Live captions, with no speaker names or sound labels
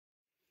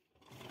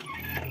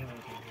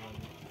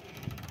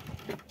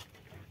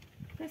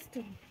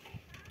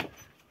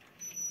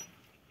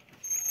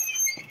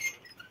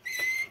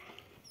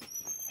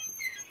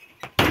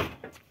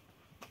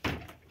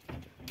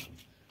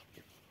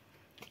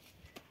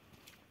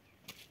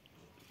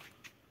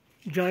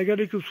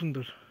জায়গাটা খুব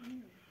সুন্দর,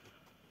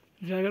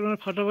 জায়গাটা মানে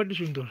ফাটাফাটি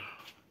সুন্দর।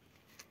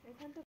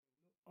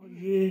 और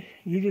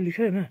ये जो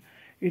लिखा है ना,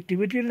 ये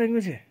तिब्बतियन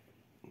लैंग्वेज है?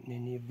 नहीं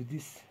ये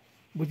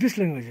बुद्धिस्ट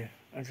लैंग्वेज है।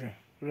 अच्छा,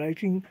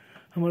 राइटिंग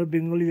हमारा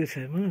बंगाली जैसा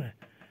है, मतलब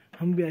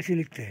हम भी ऐसे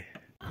लिखते हैं।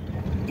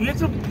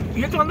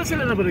 ये तो अंदर से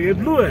लेना पड़ेगा, ये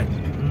ब्लू है।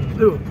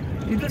 देखो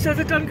इधर से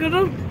ऐसे टर्न कर रहा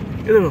हूँ,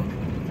 ये देखो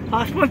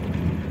आसमान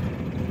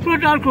पूरा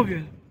डार्क हो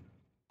गया।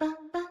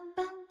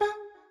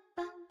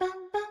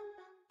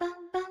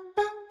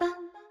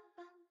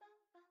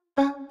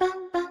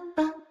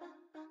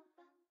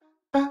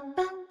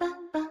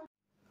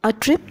 A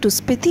trip to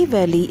Spiti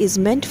Valley is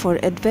meant for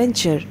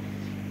adventure,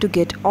 to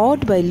get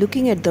awed by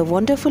looking at the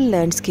wonderful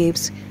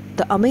landscapes,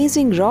 the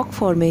amazing rock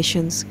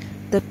formations,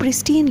 the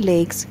pristine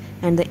lakes,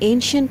 and the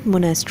ancient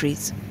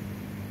monasteries.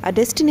 A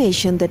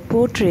destination that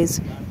portrays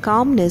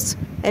calmness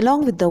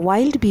along with the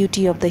wild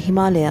beauty of the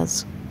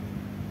Himalayas.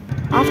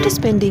 After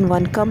spending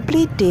one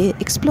complete day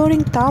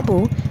exploring Tabo,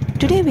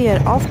 today we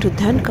are off to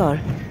Dhankar,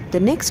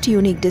 the next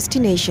unique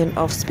destination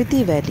of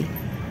Spiti Valley.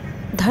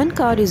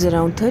 Dhankar is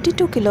around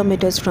 32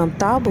 kilometers from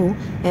Tabo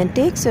and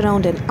takes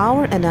around an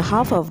hour and a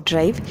half of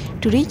drive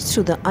to reach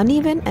through the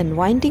uneven and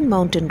winding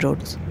mountain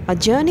roads. A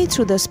journey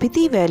through the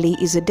Spiti Valley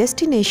is a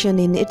destination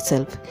in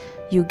itself.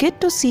 You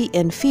get to see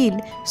and feel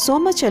so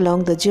much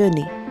along the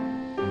journey.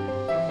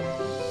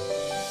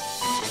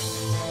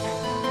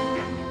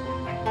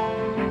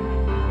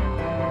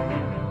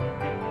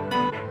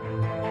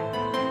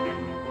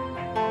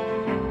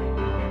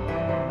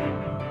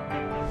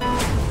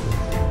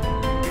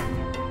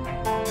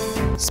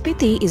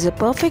 Spiti is a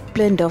perfect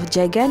blend of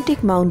gigantic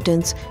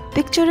mountains,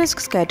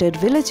 picturesque scattered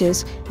villages,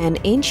 and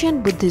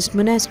ancient Buddhist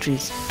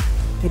monasteries.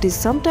 It is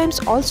sometimes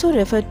also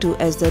referred to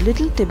as the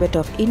Little Tibet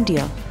of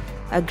India,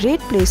 a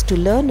great place to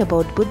learn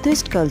about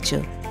Buddhist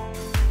culture.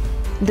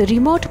 The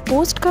remote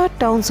postcard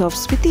towns of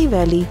Spiti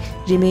Valley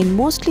remain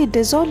mostly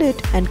desolate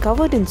and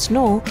covered in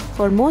snow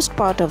for most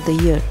part of the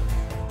year.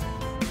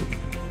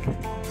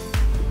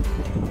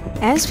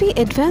 As we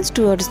advanced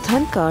towards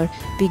Dhankar,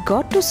 we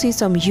got to see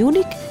some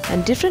unique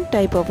and different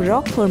type of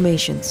rock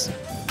formations.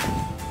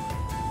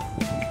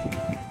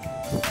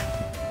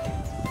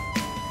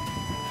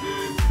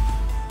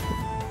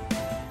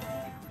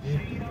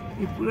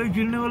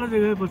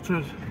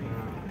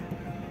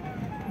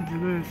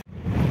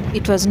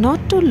 It was not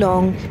too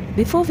long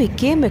before we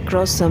came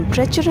across some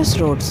treacherous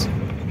roads.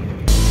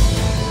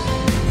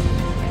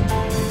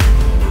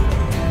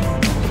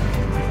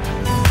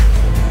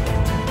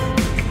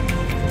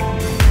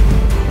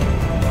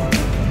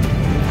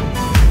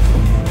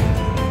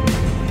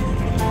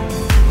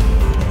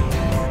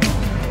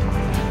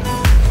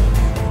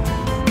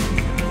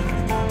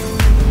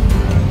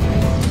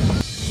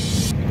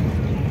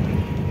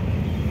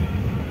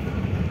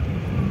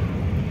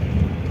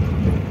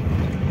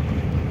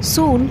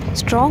 Soon,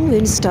 strong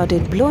winds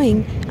started blowing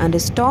and a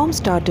storm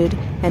started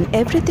and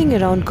everything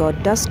around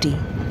got dusty.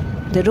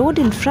 The road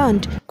in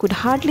front could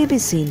hardly be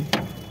seen.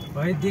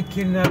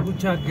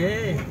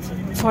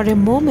 For a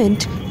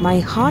moment, my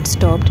heart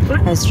stopped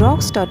as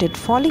rocks started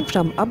falling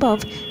from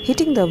above,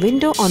 hitting the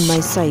window on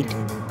my side.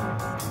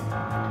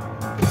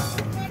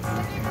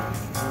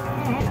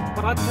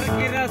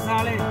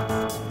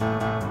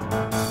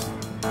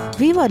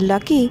 We were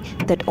lucky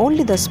that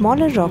only the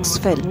smaller rocks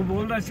fell.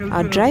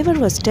 Our driver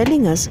was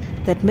telling us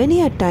that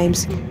many a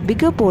times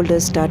bigger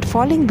boulders start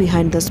falling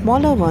behind the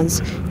smaller ones,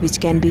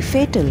 which can be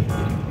fatal.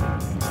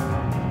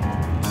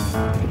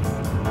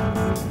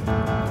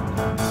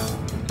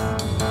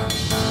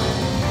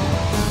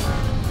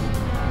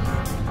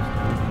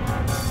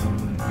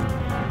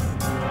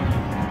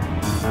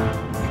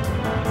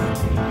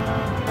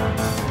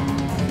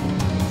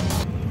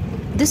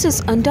 This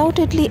is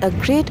undoubtedly a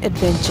great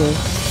adventure.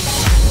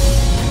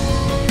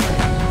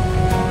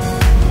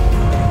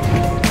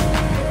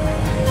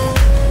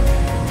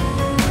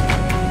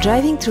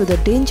 Driving through the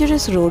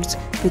dangerous roads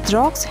with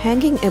rocks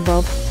hanging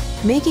above,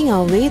 making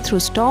our way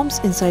through storms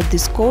inside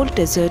this cold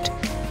desert,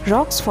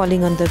 rocks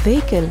falling on the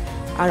vehicle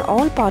are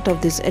all part of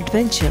this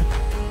adventure,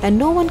 and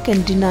no one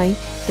can deny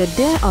that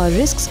there are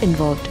risks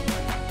involved.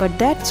 But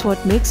that's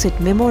what makes it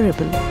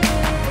memorable.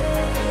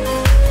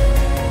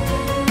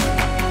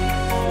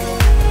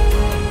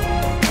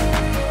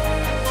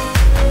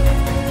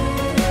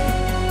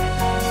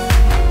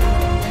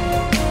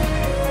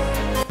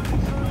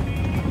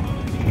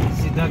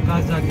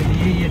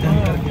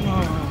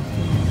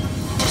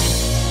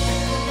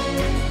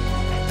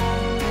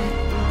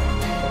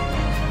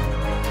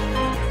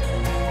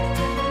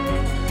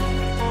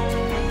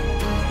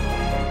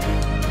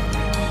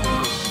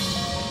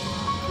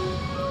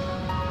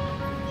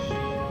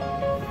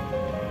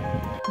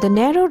 The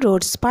narrow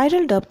road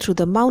spiraled up through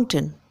the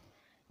mountain.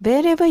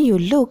 Wherever you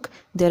look,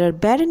 there are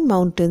barren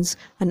mountains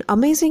and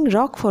amazing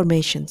rock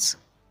formations.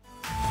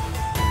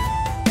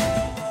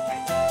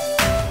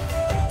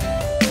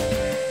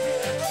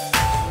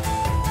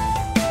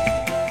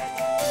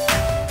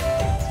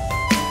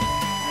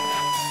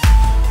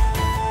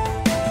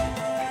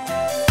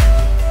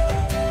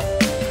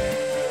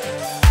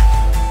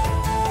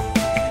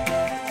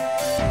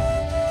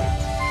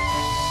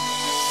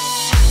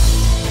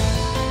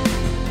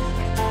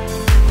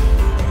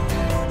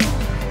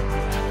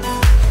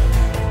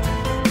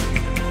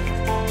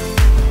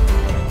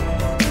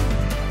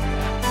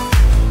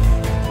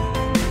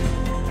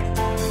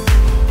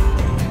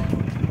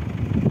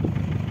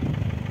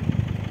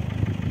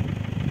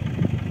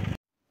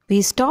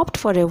 We stopped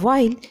for a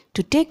while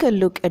to take a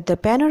look at the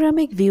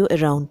panoramic view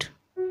around.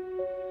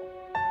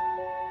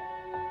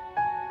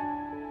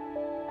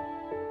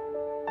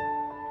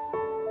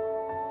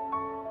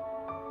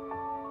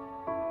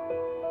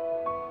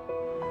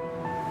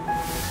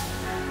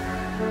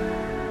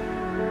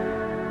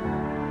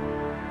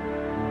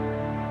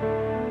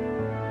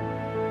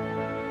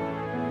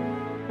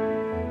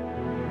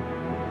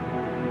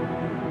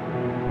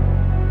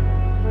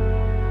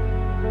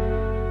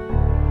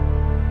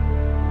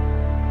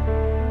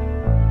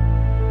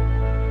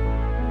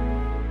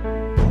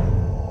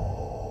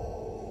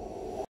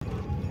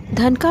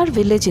 Dhankar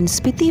village in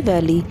Spiti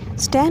Valley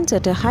stands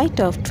at a height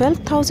of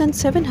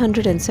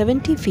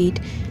 12,770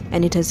 feet,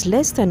 and it has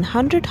less than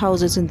 100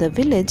 houses in the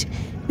village,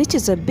 which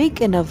is a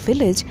big enough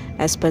village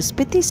as per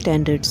Spiti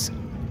standards.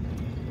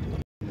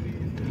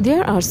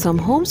 There are some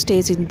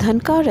homestays in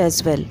Dhankar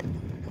as well.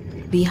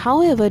 We,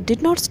 however,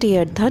 did not stay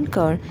at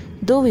Dhankar,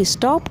 though we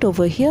stopped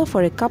over here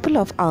for a couple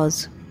of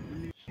hours.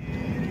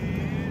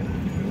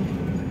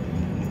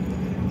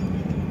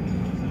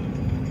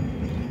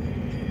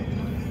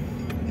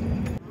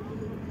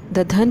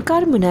 The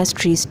Dhankar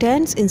monastery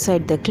stands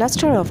inside the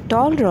cluster of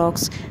tall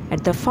rocks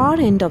at the far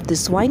end of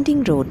this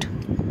winding road.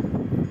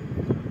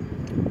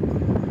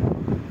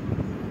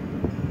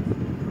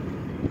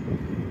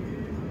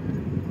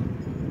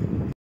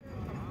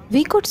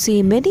 We could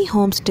see many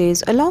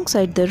homestays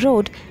alongside the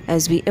road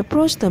as we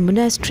approached the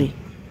monastery.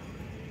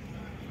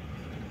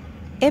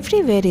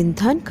 Everywhere in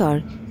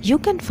Dhankar, you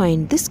can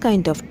find this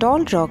kind of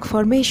tall rock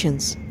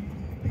formations.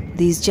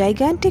 These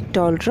gigantic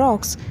tall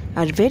rocks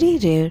are very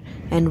rare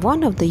and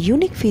one of the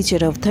unique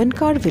features of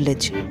Dhankar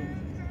village.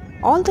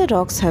 All the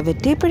rocks have a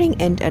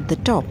tapering end at the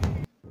top.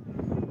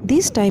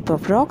 These type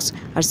of rocks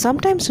are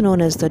sometimes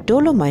known as the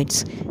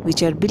Dolomites,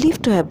 which are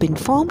believed to have been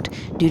formed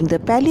during the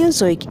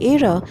Paleozoic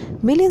era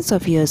millions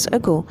of years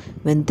ago,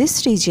 when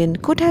this region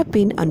could have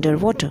been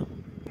underwater.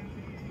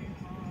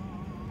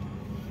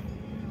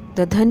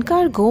 The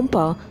Dhankar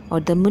Gompa, or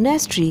the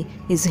monastery,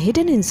 is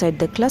hidden inside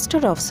the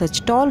cluster of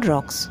such tall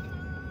rocks.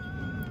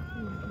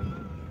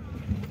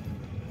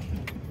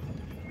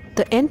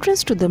 The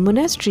entrance to the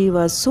monastery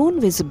was soon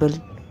visible.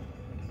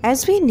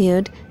 As we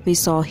neared, we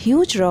saw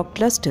huge rock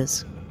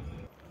clusters.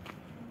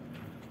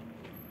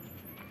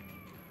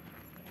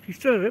 Is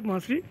there a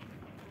monastery?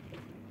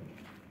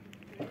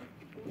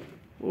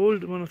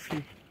 Old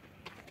monastery,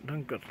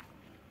 Dhankar.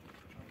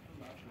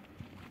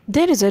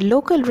 There is a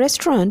local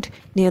restaurant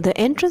near the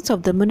entrance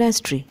of the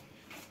monastery.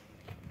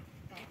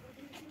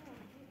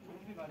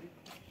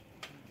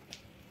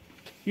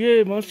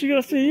 ये monastery का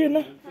रास्ता ये है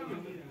ना?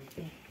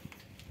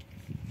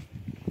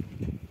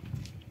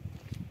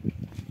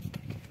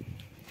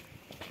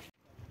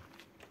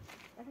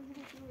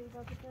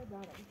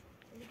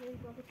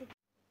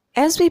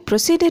 As we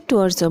proceeded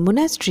towards the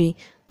monastery,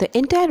 the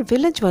entire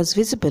village was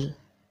visible.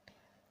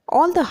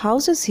 All the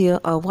houses here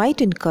are white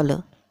in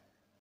color.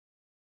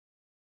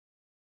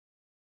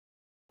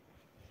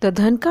 The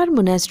Dhankar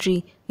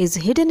monastery is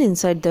hidden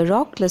inside the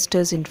rock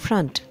clusters in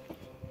front.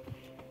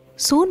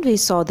 Soon we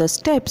saw the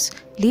steps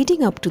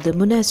leading up to the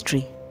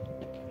monastery.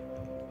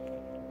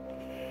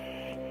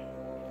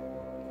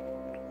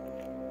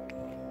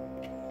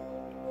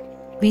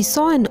 We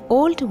saw an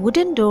old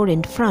wooden door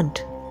in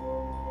front.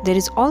 There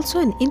is also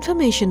an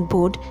information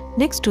board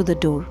next to the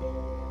door.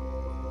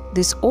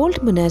 This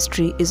old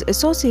monastery is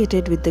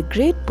associated with the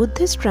great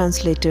Buddhist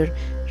translator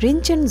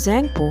Rinchen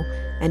Zangpo,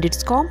 and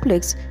its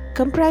complex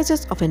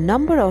comprises of a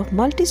number of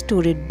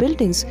multi-storied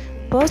buildings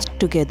perched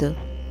together.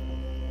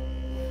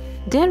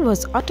 There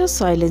was utter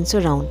silence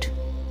around.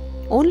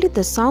 Only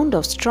the sound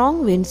of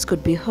strong winds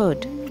could be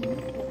heard.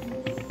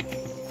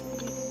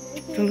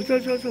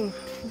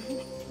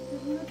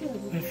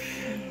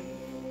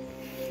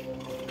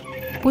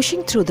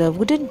 Pushing through the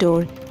wooden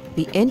door,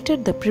 we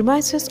entered the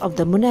premises of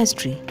the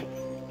monastery.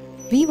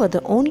 We were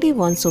the only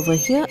ones over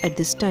here at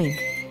this time.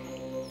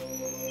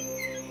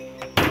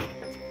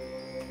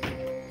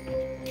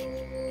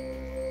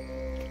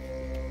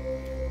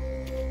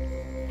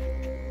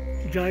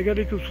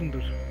 জায়গাটা খুব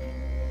সুন্দর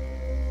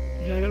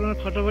জায়গাটা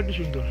ফাটাফাটি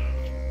সুন্দর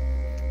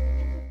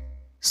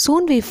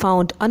Soon we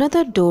found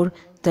another door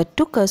that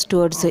took us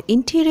towards the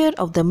interior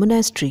of the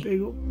monastery.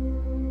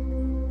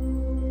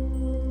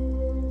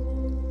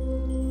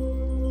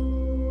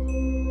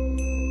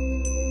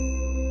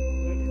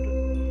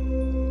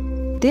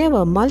 There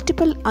were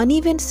multiple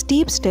uneven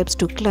steep steps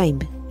to climb.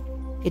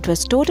 It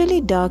was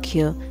totally dark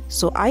here,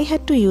 so I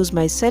had to use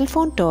my cell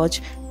phone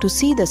torch to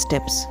see the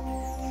steps.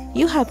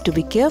 You have to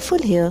be careful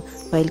here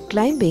while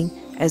climbing,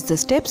 as the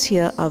steps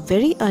here are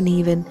very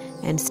uneven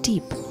and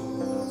steep.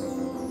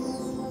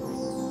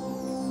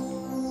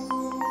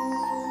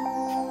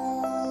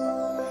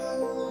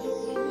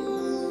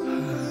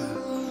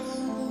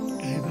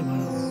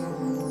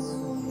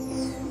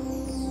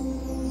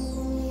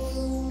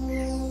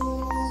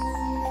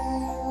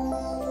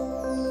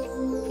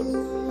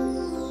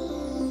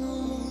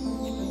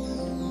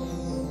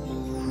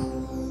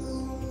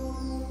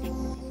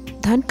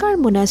 Dhankar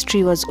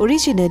monastery was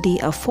originally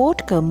a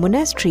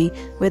fort-cum-monastery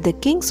where the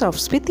kings of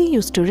Spiti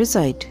used to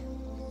reside.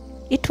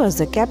 It was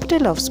the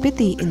capital of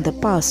Spiti in the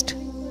past.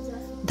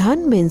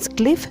 Dhan means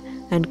cliff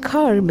and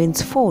Kar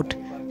means fort,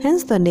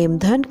 hence the name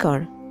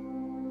Dhankar.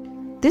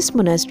 This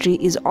monastery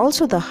is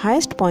also the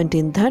highest point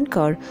in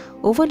Dhankar,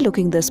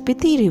 overlooking the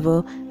Spiti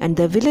river and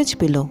the village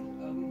below.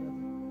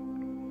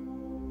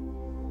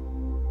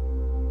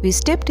 We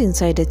stepped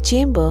inside a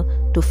chamber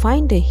to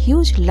find a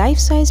huge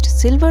life-sized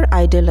silver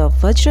idol of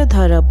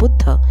Vajradhara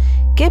Buddha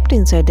kept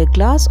inside a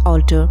glass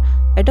altar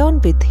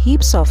adorned with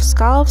heaps of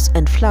scarves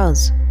and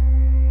flowers.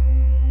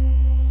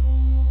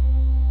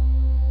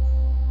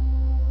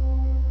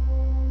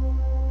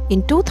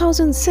 In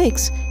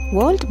 2006,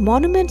 World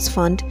Monuments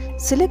Fund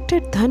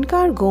selected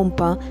Dhankar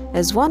Gompa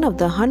as one of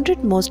the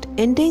 100 most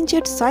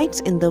endangered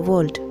sites in the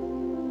world.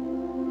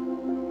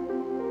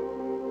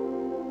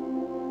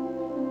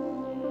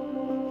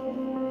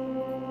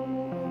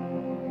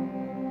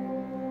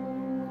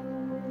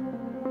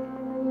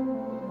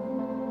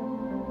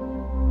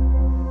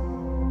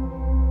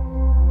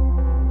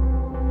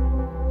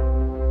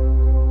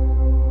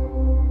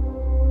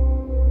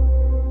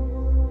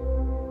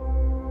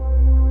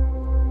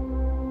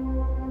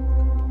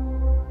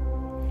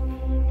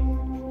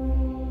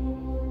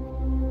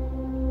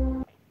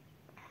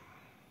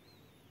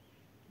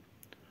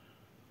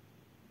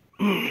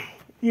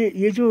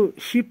 ये जो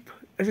ship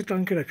ऐसे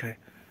टांग के रखा है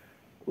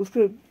उस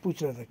पर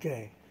पूछ रहा था क्या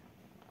है?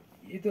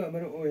 ये तो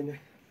हमारा वो है ना,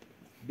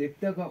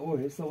 देवता का वो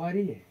है,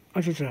 सवारी है।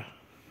 अच्छा अच्छा,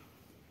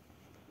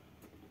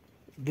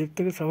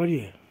 देवता का सवारी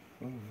है।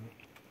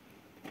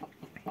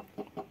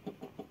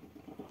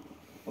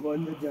 अब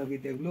अंदर जाके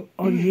देख लो।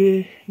 और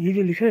ये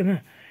जो लिखा है ना,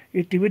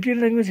 ये तिब्बतियन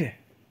लैंग्वेज है?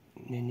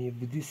 नहीं, ये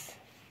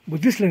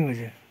बुद्धिस्ट लैंग्वेज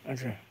है।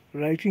 अच्छा,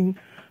 राइटिंग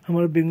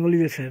हमारा बंगाली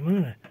जैसा है,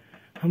 मतलब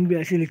हम भी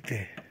ऐसे लिखते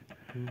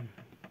हैं।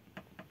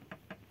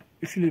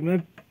 इसलिए मैं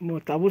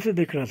ताबो से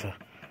देख रहा था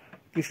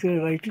कि इसका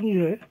राइटिंग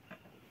जो है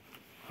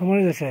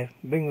हमारे जैसा है,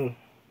 बंगाल।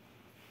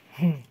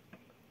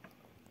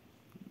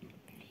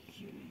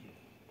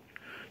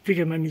 ठीक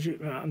है, मैं नीचे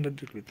अंदर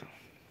देख लेता हूँ।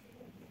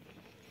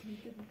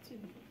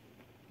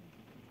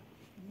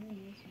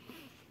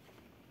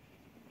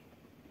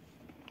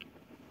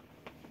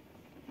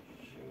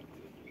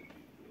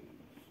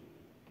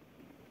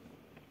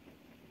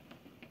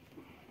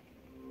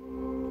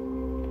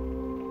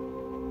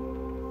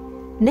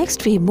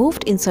 Next, we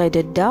moved inside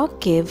a dark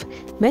cave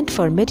meant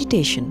for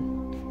meditation.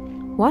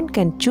 One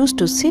can choose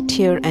to sit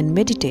here and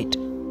meditate.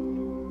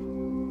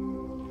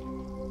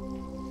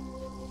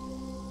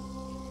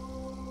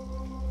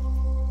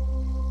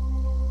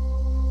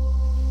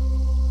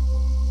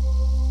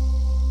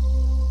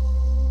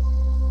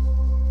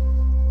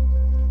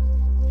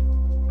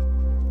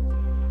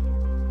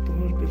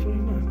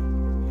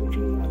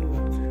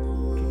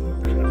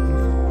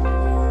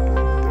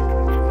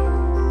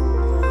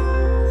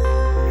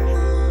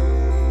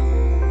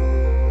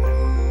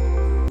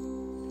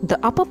 The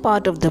upper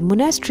part of the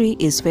monastery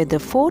is where the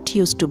fort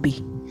used to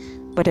be,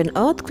 but an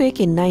earthquake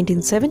in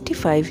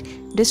 1975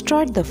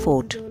 destroyed the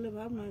fort.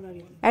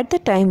 At the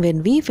time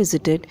when we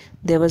visited,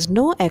 there was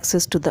no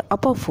access to the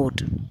upper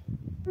fort.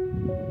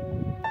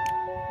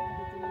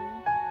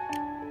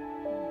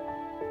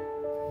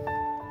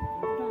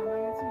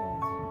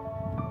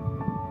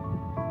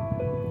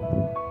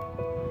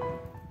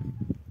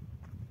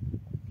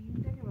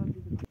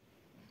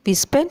 We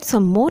spent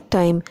some more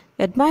time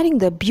admiring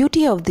the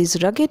beauty of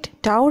these rugged,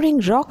 towering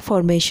rock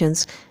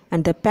formations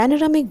and the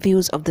panoramic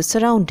views of the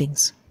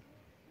surroundings.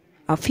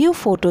 A few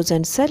photos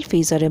and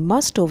selfies are a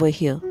must over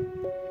here.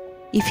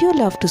 If you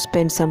love to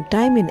spend some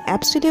time in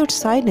absolute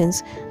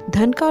silence,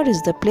 Dhankar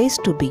is the place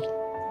to be.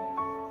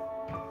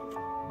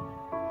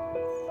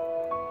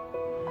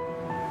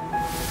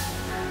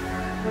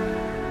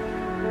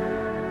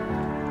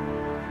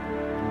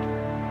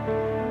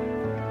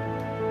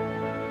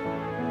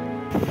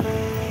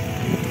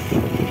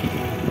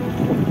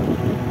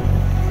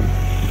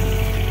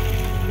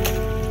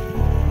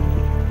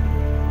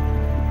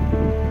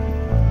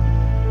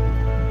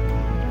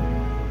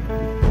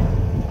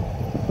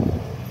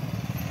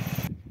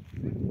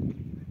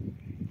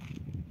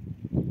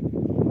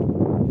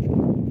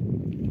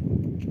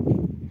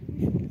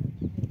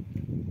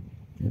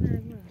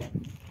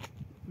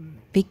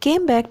 We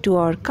came back to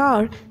our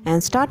car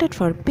and started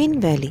for Spiti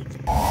Valley.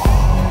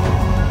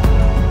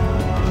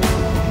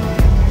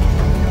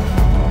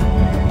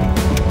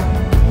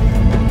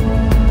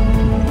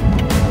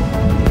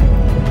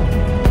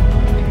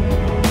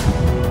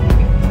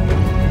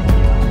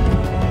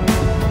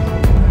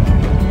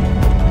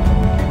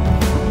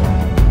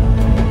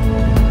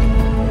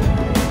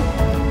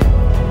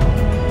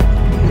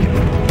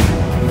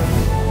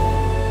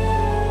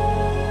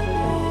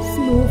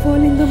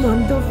 Snowfall in the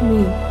month of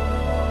May.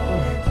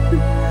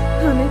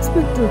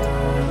 Unexpected.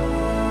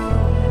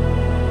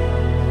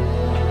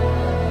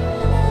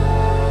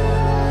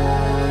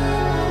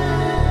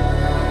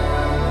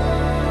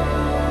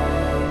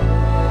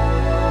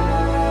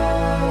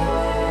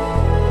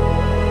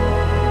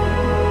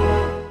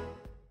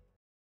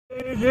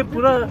 ये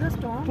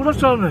पूरा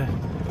storm है।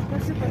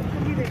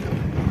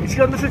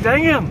 इसके अंदर से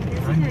जाएंगे हम?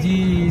 हाँ जी,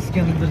 इसके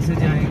अंदर से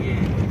जाएंगे।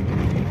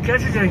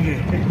 कैसे जाएंगे?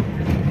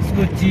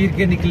 इसको चीर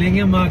के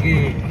निकलेंगे हम आगे।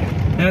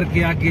 डर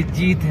के आगे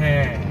जीत है।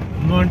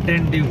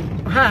 Mountain Dew.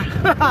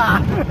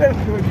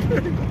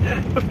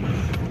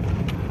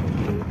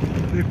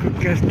 देखो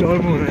क्या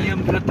स्टॉर्म हो रहा है।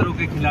 हम खतरों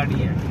के खिलाड़ी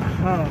हैं।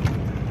 हाँ,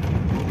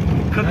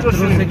 खतरों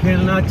से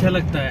खेलना अच्छा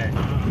लगता है।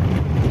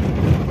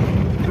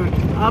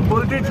 आप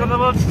बोलते हैं थोड़ा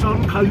बहुत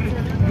स्टॉर्म खाली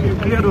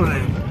क्लियर हो रहा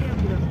है।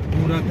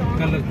 पूरा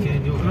कलर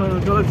चेंज हो गया।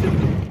 हाँ, कलर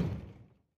चेंज।